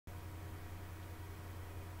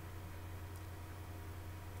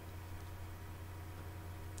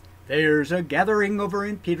There's a gathering over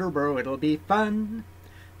in Peterborough, it'll be fun.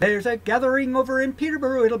 There's a gathering over in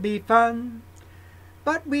Peterborough, it'll be fun.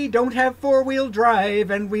 But we don't have four-wheel drive,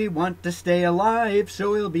 and we want to stay alive,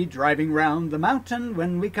 so we'll be driving round the mountain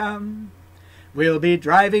when we come. We'll be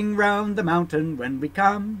driving round the mountain when we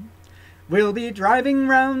come. We'll be driving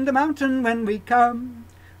round the mountain when we come.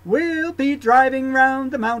 We'll be driving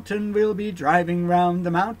round the mountain, we'll be driving round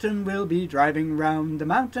the mountain, we'll be driving round the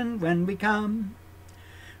mountain when we come.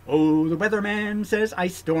 Oh, the weatherman says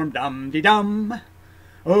ice storm dum-de-dum.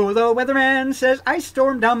 Oh, the weatherman says ice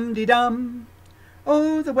storm dum-de-dum.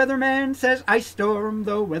 Oh, the weatherman says ice storm,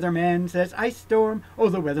 the weatherman says ice storm. Oh,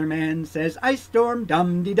 the weatherman says ice storm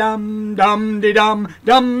dum-de-dum, dum-de-dum,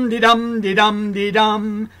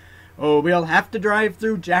 dum-de-dum-de-dum-de-dum. Oh, we'll have to drive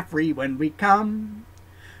through Jaffrey when we come.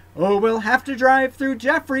 Oh, we'll have to drive through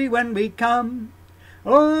Jaffrey when we come.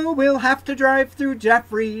 Oh, we'll have to drive through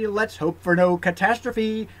Jaffrey, let's hope for no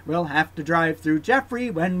catastrophe. We'll have to drive through Jaffrey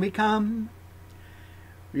when we come.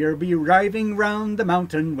 We'll be driving round the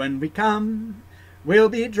mountain when we come. We'll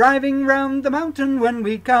be driving round the mountain when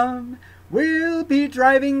we come. We'll be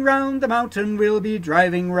driving round the mountain, we'll be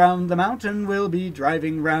driving round the mountain, we'll be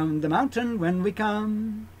driving round the mountain when we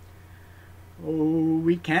come. Oh,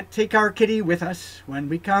 we can't take our kitty with us when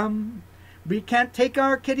we come. We can't take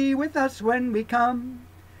our kitty with us when we come.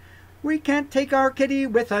 We can't take our kitty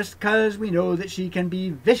with us 'cause we know that she can be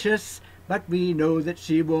vicious, but we know that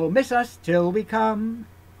she will miss us till we come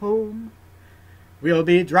home. We'll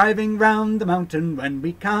be driving round the mountain when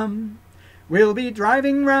we come. We'll be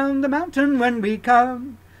driving round the mountain when we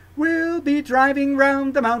come. We'll be driving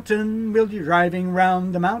round the mountain, we'll be driving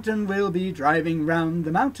round the mountain, we'll be driving round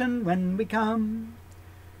the mountain when we come.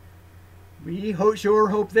 We sure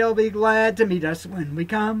hope they'll be glad to meet us when we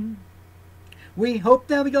come. We hope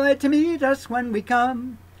they'll be glad to meet us when we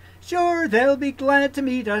come. Sure, they'll be glad to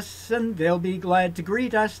meet us, and they'll be glad to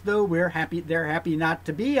greet us, though they're happy not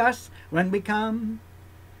to be us when we come.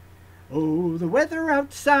 Oh, the weather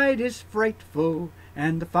outside is frightful,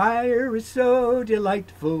 and the fire is so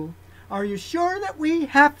delightful. Are you sure that we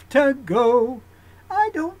have to go? I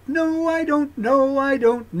don't know, I don't know, I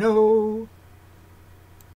don't know.